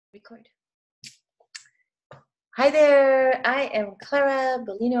Record. Hi there, I am Clara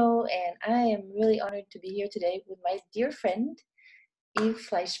Bellino, and I am really honored to be here today with my dear friend, Eve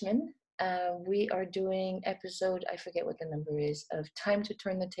Fleishman. We are doing episode, I forget what the number is, of Time to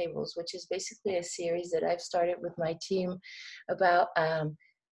Turn the Tables, which is basically a series that I've started with my team about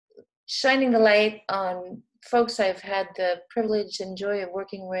shining the light on folks I've had the privilege and joy of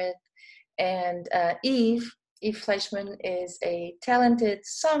working with. And Eve Fleishman is a talented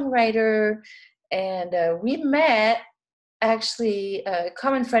songwriter, and we met. Actually, a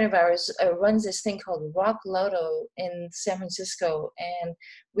common friend of ours runs this thing called Rock Lotto in San Francisco, and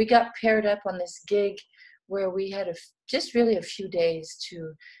we got paired up on this gig where we had just really a few days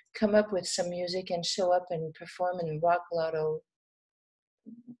to come up with some music and show up and perform in Rock Lotto.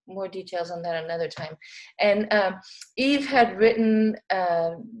 More details on that another time. And Eve had written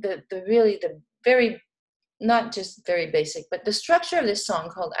the very, not just very basic, but the structure of this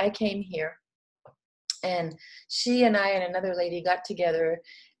song called I Came Here. And she and I and another lady got together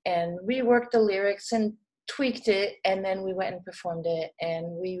and reworked the lyrics and tweaked it, and then we went and performed it, and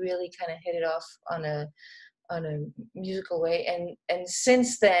we really kind of hit it off on a musical way. And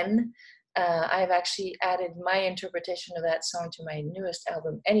since then, I've actually added my interpretation of that song to my newest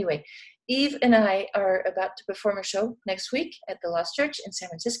album. Anyway, Eve and I are about to perform a show next week at the Lost Church in San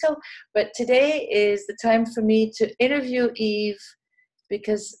Francisco, but today is the time for me to interview Eve,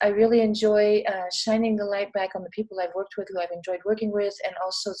 because I really enjoy shining the light back on the people I've worked with, who I've enjoyed working with, and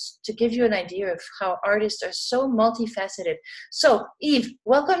also to give you an idea of how artists are so multifaceted. So, Eve,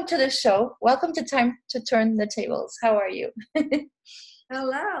 welcome to the show. Welcome to Time to Turn the Tables. How are you?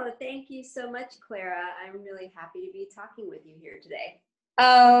 Hello. Thank you so much, Clara. I'm really happy to be talking with you here today.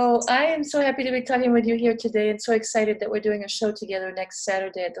 Oh, I am so happy to be talking with you here today, and so excited that we're doing a show together next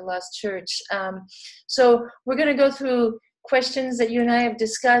Saturday at the Lost Church. So we're going to go through questions that you and I have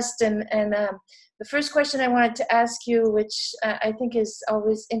discussed, and the first question I wanted to ask you, which I think is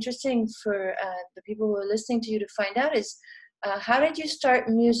always interesting for the people who are listening to you to find out, is how did you start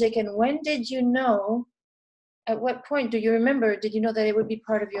music, and when did you know, at what point do you remember, did you know that it would be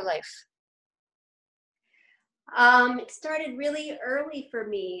part of your life? It started really early for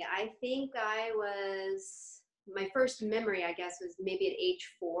me. I think my first memory, I guess, was maybe at age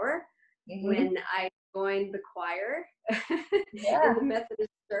 4, when I joined the choir in the Methodist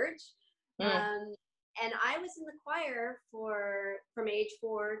Church. And I was in the choir from age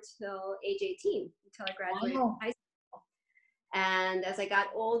 4 till age 18, until I graduated from high school. And as I got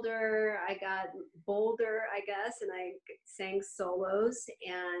older, I got bolder, I guess, and I sang solos.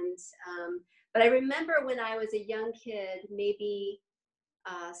 And but I remember when I was a young kid, maybe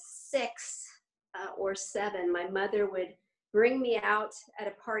 6 or 7, my mother would bring me out at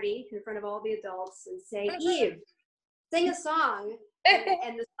a party in front of all the adults and say, Eve, sing a song.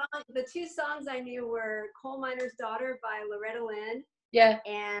 And the 2 songs I knew were Coal Miner's Daughter by Loretta Lynn,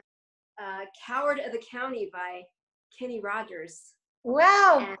 and Coward of the County by Kenny Rogers.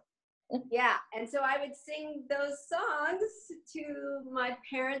 Wow. And so I would sing those songs to my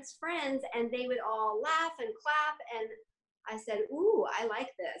parents' friends, and they would all laugh and clap, and I said, ooh, I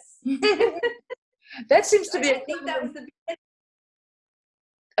like this. That seems to be I think that was the beginning.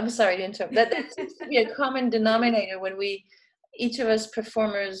 I'm sorry to interrupt. That seems to be a common denominator when each of us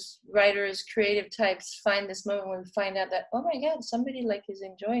performers, writers, creative types find this moment when we find out that, oh my God, somebody is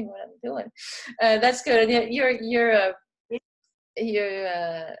enjoying what I'm doing. That's good. Your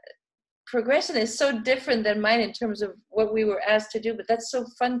progression is so different than mine in terms of what we were asked to do, but that's so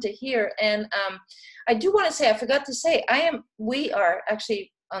fun to hear. And I do want to say, I forgot to say, we are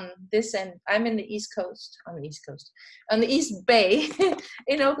actually on this end. I'm in the East Bay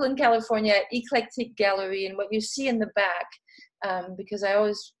in Oakland, California, at Eclectic Gallery. And what you see in the back, because I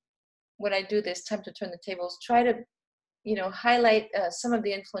always, when I do this Time to Turn the Tables, try to, highlight some of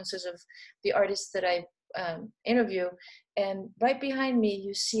the influences of the artists that I interview. And right behind me,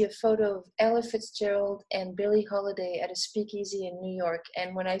 you see a photo of Ella Fitzgerald and Billie Holiday at a speakeasy in New York.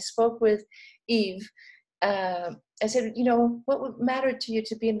 And when I spoke with Eve, I said, what would matter to you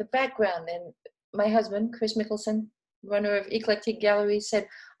to be in the background? And my husband, Chris Mickelson, runner of Eclectic Gallery, said,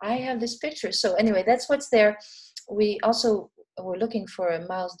 I have this picture. So anyway, that's what's there. We also were looking for a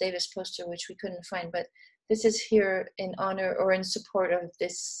Miles Davis poster, which we couldn't find, but this is here in honor or in support of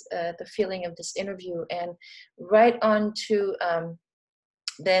this, the feeling of this interview. And right on to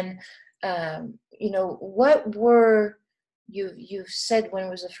then, what were you've said when it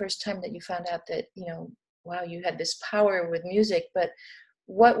was the first time that you found out that, wow, you had this power with music, but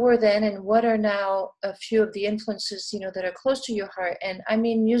what were then and what are now a few of the influences, that are close to your heart? And I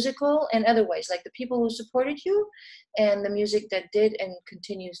mean musical and otherwise, like the people who supported you and the music that did and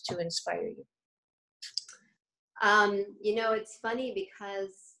continues to inspire you. It's funny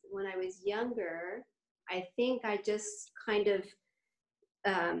because when I was younger, I think I just kind of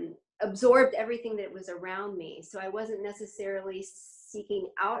absorbed everything that was around me. So I wasn't necessarily seeking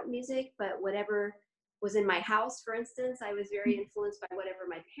out music, but whatever was in my house, for instance, I was very influenced by whatever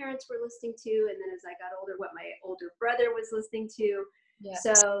my parents were listening to. And then as I got older, what my older brother was listening to. Yeah.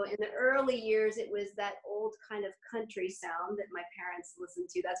 So in the early years, it was that old kind of country sound that my parents listened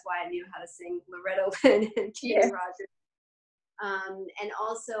to. That's why I knew how to sing Loretta Lynn and Kenny Rogers. And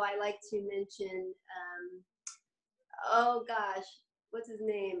also I like to mention, oh gosh, what's his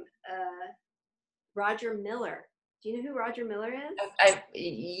name? Roger Miller. Do you know who Roger Miller is?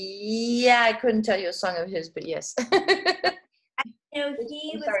 I couldn't tell you a song of his, but yes. He was a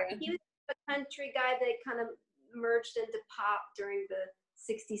country guy that kind of merged into pop during the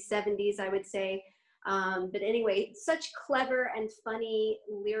 60s, 70s, I would say. But anyway, such clever and funny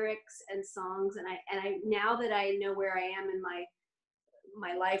lyrics and songs. And I now that I know where I am in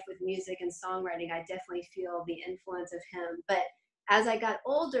my life with music and songwriting, I definitely feel the influence of him. But as I got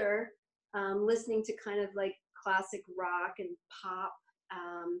older, listening to kind of like classic rock and pop,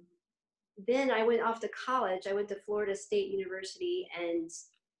 then I went off to college. I went to Florida State University and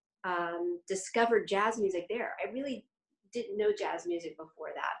discovered jazz music there. I really didn't know jazz music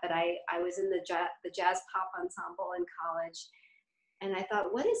before that, but I was in the jazz pop ensemble in college, and I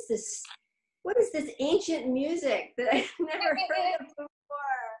thought, what is this ancient music that I've never heard of before?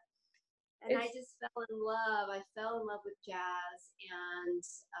 And I just fell in love. I fell in love with jazz, and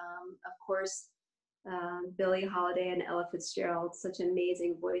of course, Billie Holiday and Ella Fitzgerald, such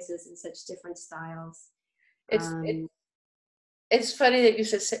amazing voices and such different styles. It's funny that you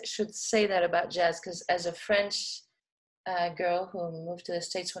should say that about jazz, because as a French girl who moved to the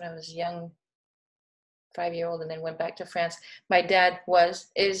States when I was young, 5-year-old, and then went back to France, my dad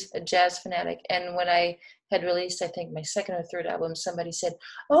is a jazz fanatic. And when I had released, I think, my second or third album, somebody said,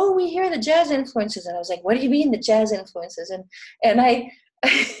 "Oh, we hear the jazz influences." And I was like, "What do you mean the jazz influences?" And I'm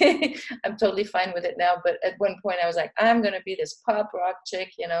totally fine with it now. But at one point I was like, I'm going to be this pop rock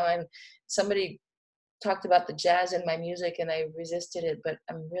chick, and somebody talked about the jazz in my music and I resisted it, but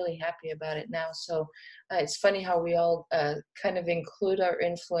I'm really happy about it now. So it's funny how we all kind of include our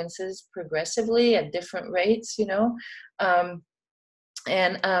influences progressively at different rates, I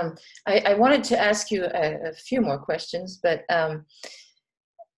wanted to ask you a few more questions, but I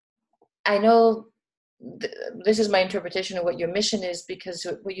know this is my interpretation of what your mission is, because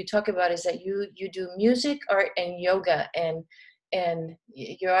what you talk about is that you do music, art, and yoga, and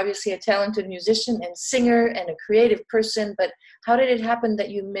you're obviously a talented musician and singer and a creative person, but how did it happen that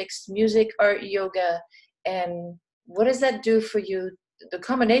you mixed music, art, yoga, and what does that do for you, the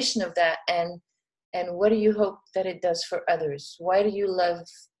combination of that, and what do you hope that it does for others? Why do you love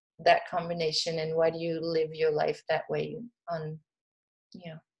that combination, and why do you live your life that way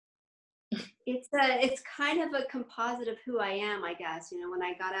It's kind of a composite of who I am, I guess. When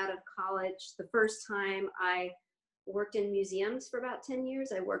I got out of college, the first time I worked in museums for about 10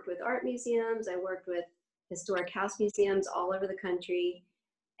 years. I worked with art museums. I worked with historic house museums all over the country.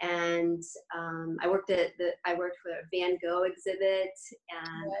 And I worked for a Van Gogh exhibit,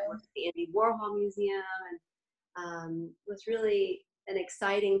 and I worked at the Andy Warhol Museum, and it was really an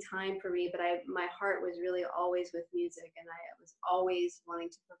exciting time for me. But my heart was really always with music, and I was always wanting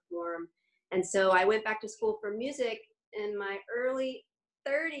to perform. And so I went back to school for music in my early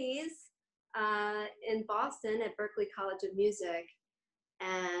 30s in Boston at Berklee College of Music.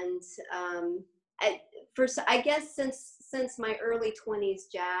 And I guess since my early 20s,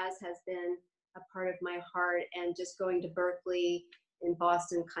 jazz has been a part of my heart, and just going to Berklee in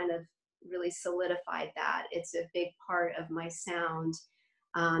Boston kind of really solidified that. It's a big part of my sound.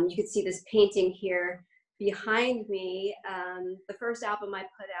 You can see this painting here behind me. The first album I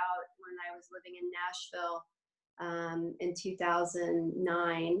put out when I was living in Nashville in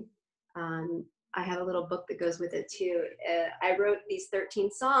 2009. I have a little book that goes with it too. I wrote these 13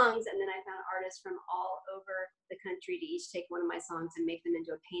 songs, and then I found artists from all over the country to each take one of my songs and make them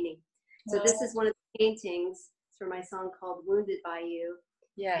into a painting. So this is one of the paintings. It's for my song called Wounded by You.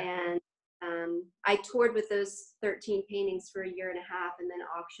 Yeah. And I toured with those 13 paintings for a year and a half, and then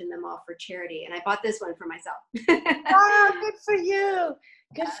auctioned them off for charity. And I bought this one for myself. Oh, good for you.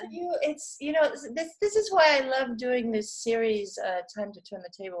 Good for you. It's, this is why I love doing this series, Time to Turn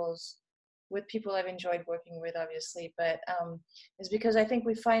the Tables, with people I've enjoyed working with, obviously, but is because I think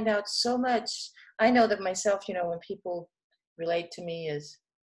we find out so much. I know that myself, when people relate to me as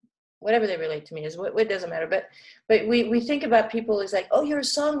whatever they relate to me as, what doesn't matter. But we think about people as like, oh, you're a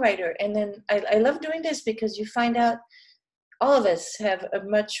songwriter. And then I love doing this because you find out all of us have a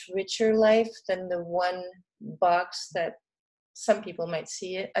much richer life than the one box that some people might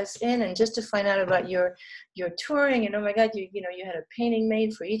see us in. And just to find out about your touring, and oh my God, you know, you had a painting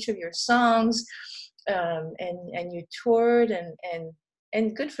made for each of your songs, and you toured,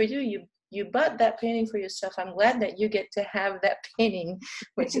 and good for you. You bought that painting for yourself. I'm glad that you get to have that painting,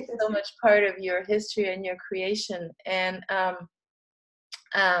 which is so much part of your history and your creation. And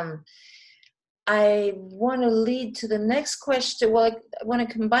I want to lead to the next question. Well, I want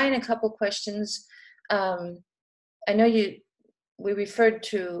to combine a couple questions. I know we referred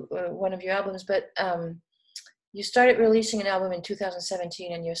to one of your albums, but you started releasing an album in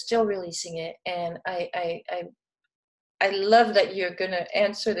 2017, and you're still releasing it. And I love that you're going to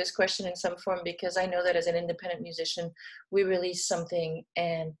answer this question in some form, because I know that as an independent musician, we release something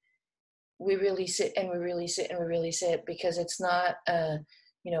and we release it and we release it and we release it because it's not,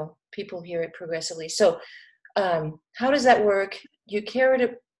 you know, people hear it progressively. So how does that work? You care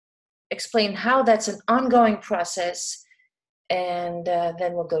to explain how that's an ongoing process, and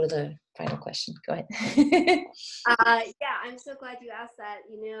then we'll go to the final question. Go ahead. Yeah, I'm so glad you asked that.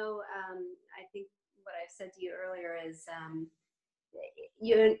 You know, I think what I said to you earlier is,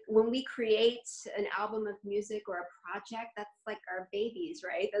 when we create an album of music or a project, that's like our babies,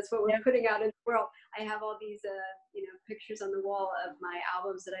 right? That's what we're putting out in the world. I have all these, you know, pictures on the wall of my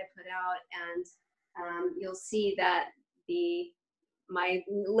albums that I put out, and you'll see that my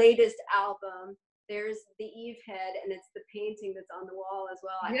latest album, there's the Eve head, and it's the painting that's on the wall as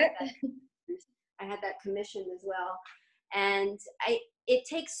well. I had that commissioned as well. And it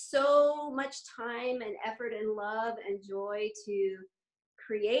takes so much time and effort and love and joy to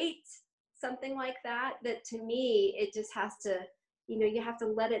create something like that, that to me, it just has to, you know, you have to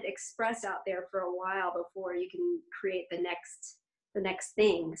let it express out there for a while before you can create the next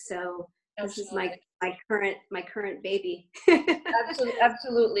thing. So this is my current baby.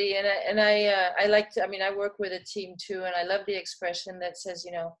 Absolutely. And I like to, I mean, I work with a team too, and I love the expression that says,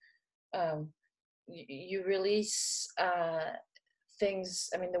 you know, you release things.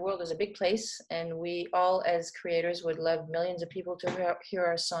 I mean, the world is a big place, and we all as creators would love millions of people to hear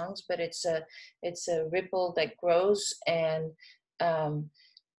our songs, but it's a ripple that grows, and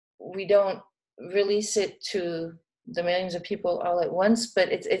we don't release it to the millions of people all at once. But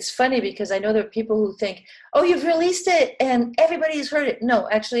it's funny because I know there are people who think, oh, you've released it and everybody's heard it. No,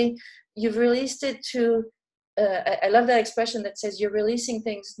 actually, you've released it to I love that expression that says you're releasing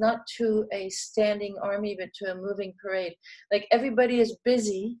things not to a standing army, but to a moving parade. Like, everybody is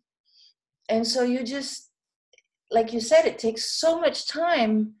busy. And so you just, like you said, it takes so much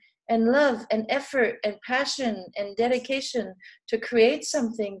time and love and effort and passion and dedication to create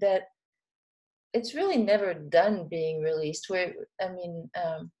something that it's really never done being released. Where, I mean,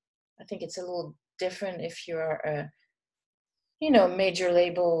 I think it's a little different if you're a, you know, major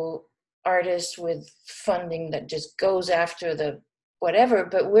label artist with funding that just goes after the whatever,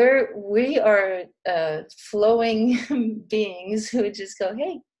 but we are flowing beings who just go,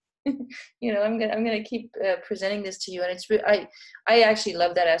 hey, you know, I'm gonna keep presenting this to you, and it's I actually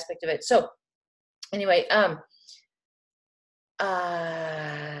love that aspect of it. So anyway,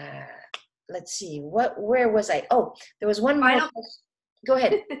 let's see, where was I? Oh, there was one more. Go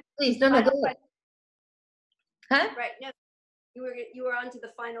ahead, please. No, go ahead. Huh? Right. No. You were on to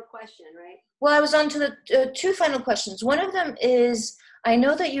the final question, right? Well, I was on to the two final questions. One of them is, I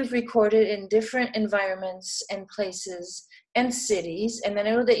know that you've recorded in different environments and places and cities, and I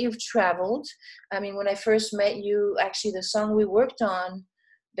know that you've traveled. I mean, when I first met you, actually the song we worked on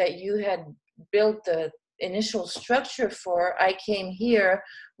that you had built the initial structure for, I Came Here,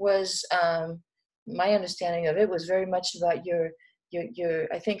 was, my understanding of it was very much about your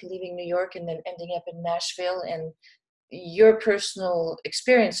I think leaving New York and then ending up in Nashville, and your personal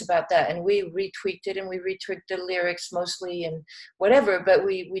experience about that. And we retweaked it, and we retweaked the lyrics mostly and whatever, but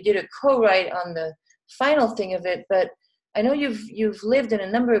we did a co-write on the final thing of it. But I know you've lived in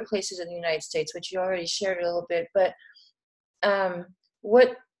a number of places in the United States, which you already shared a little bit, but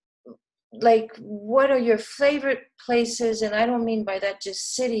what are your favorite places? And I don't mean by that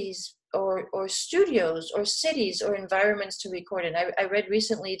just cities or studios or cities or environments to record in. I read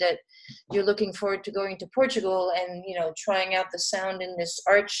recently that you're looking forward to going to Portugal and, you know, trying out the sound in this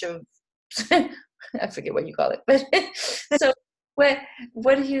arch of I forget what you call it, but so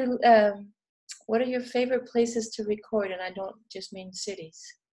what do you what are your favorite places to record? And I don't just mean cities.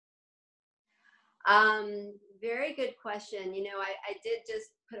 Very good question. I did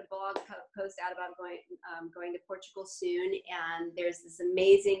just put a blog post out about going to Portugal soon, and there's this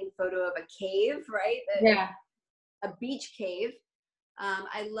amazing photo of a cave, right? Yeah. A beach cave.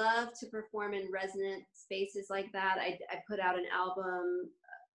 I love to perform in resonant spaces like that. I put out an album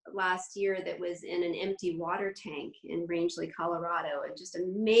last year that was in an empty water tank in Rangeley, Colorado, and just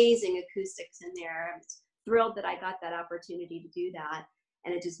amazing acoustics in there. I was thrilled that I got that opportunity to do that,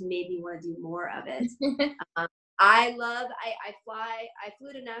 and it just made me want to do more of it. I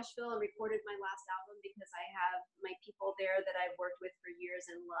flew to Nashville and recorded my last album because I have my people there that I've worked with for years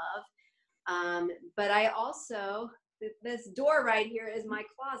and love. But I also, this door right here is my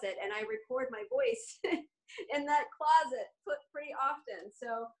closet, and I record my voice in that closet pretty often.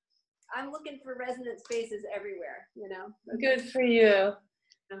 So I'm looking for resonant spaces everywhere, Good for you.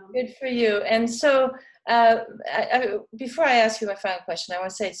 Good for you. And so before I ask you my final question, I want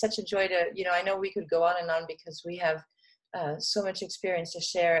to say it's such a joy to, I know we could go on and on because we have so much experience to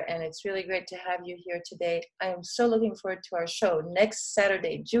share, and it's really great to have you here today. I am so looking forward to our show next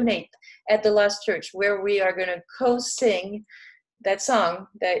Saturday, June 8th, at the Lost Church, where we are going to co-sing that song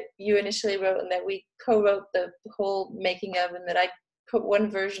that you initially wrote and that we co-wrote the whole making of, and that I put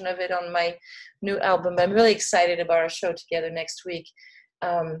one version of it on my new album. I'm really excited about our show together next week.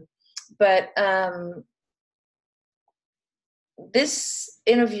 This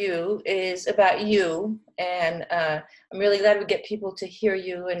interview is about you, and I'm really glad we get people to hear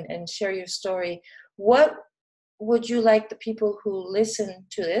you and share your story. What would you like the people who listen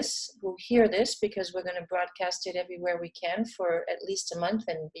to this, who hear this, because we're going to broadcast it everywhere we can for at least a month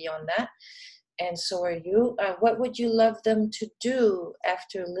and beyond that, and so are you, what would you love them to do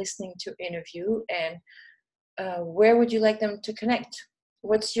after listening to interview, and where would you like them to connect?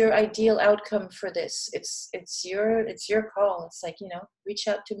 What's your ideal outcome for this? It's your call. It's like, reach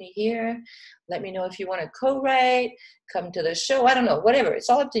out to me here. Let me know if you want to co-write, come to the show. I don't know, whatever. It's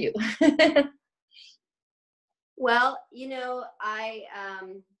all up to you. Well, you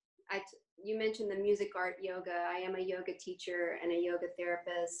mentioned the music art yoga. I am a yoga teacher and a yoga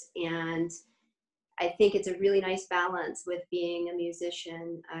therapist, and I think it's a really nice balance with being a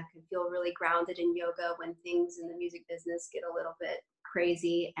musician. I can feel really grounded in yoga when things in the music business get a little bit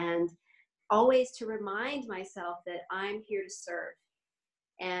crazy, and always to remind myself that I'm here to serve.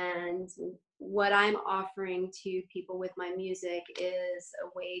 And what I'm offering to people with my music is a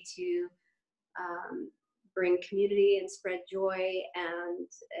way to bring community and spread joy. And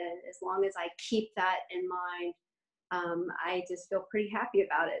as long as I keep that in mind, I just feel pretty happy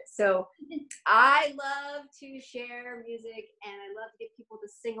about it. So I love to share music, and I love to get people to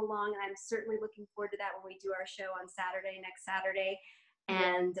sing along. And I'm certainly looking forward to that when we do our show on next Saturday.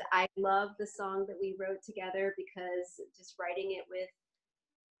 And I love the song that we wrote together, because just writing it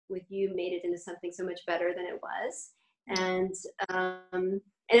with you made it into something so much better than it was. And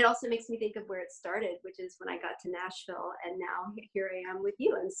it also makes me think of where it started, which is when I got to Nashville, and now here I am with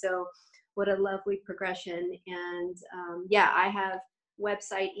you. And so what a lovely progression. And I have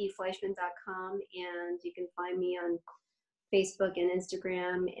website efleishman.com, and you can find me on Facebook and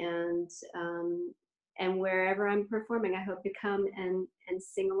Instagram, and wherever I'm performing. I hope to come and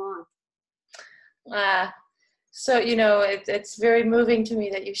sing along. So it's very moving to me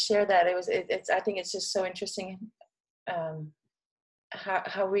that you share that. I think it's just so interesting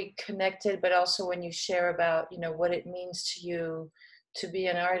how we connected, but also when you share about what it means to you to be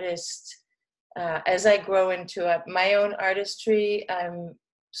an artist. As I grow into my own artistry, I'm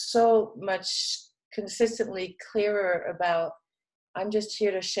so much consistently clearer about I'm just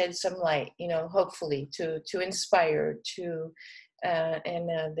here to shed some light, hopefully to inspire, there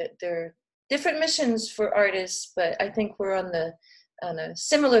are different missions for artists, but I think we're on a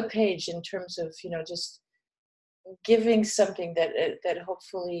similar page in terms of just giving something that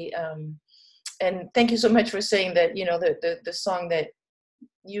hopefully. And thank you so much for saying that the song that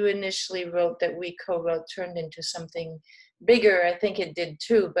you initially wrote, that we co-wrote, turned into something bigger. I think it did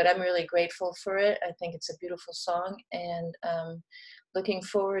too, but I'm really grateful for it. I think it's a beautiful song, and looking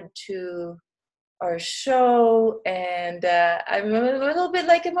forward to our show. And I'm a little bit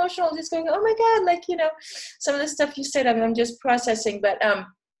emotional, just going, oh my God, some of the stuff you said, I'm just processing. But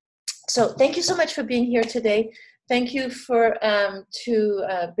so thank you so much for being here today. Thank you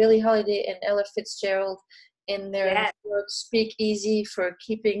to Billie Holiday and Ella Fitzgerald in their work Speak Easy for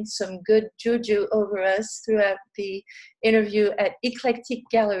keeping some good juju over us throughout the interview at Eclectic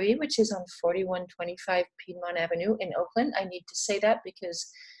Gallery, which is on 4125 Piedmont Avenue in Oakland. I need to say that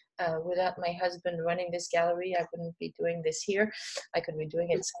because without my husband running this gallery, I wouldn't be doing this here. I could be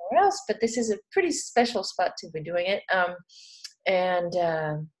doing it somewhere else, but this is a pretty special spot to be doing it. Oh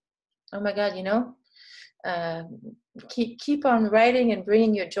my God, keep on writing and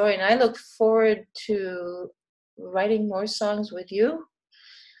bringing your joy. And I look forward to writing more songs with you.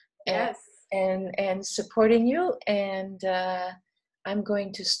 Yes. And supporting you. And I'm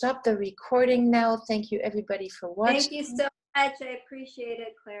going to stop the recording now. Thank you, everybody, for watching. Thank you so much. I appreciate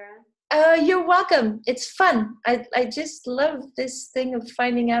it, Clara. You're welcome. It's fun. I just love this thing of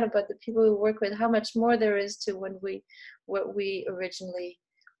finding out about the people we work with, how much more there is to what we originally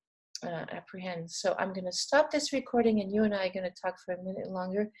apprehend. So I'm going to stop this recording, and you and I are going to talk for a minute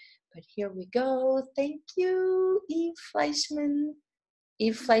longer. But here we go. Thank you, Eve Fleishman.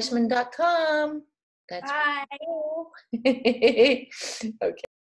 EveFleishman.com. That's Bye. Okay.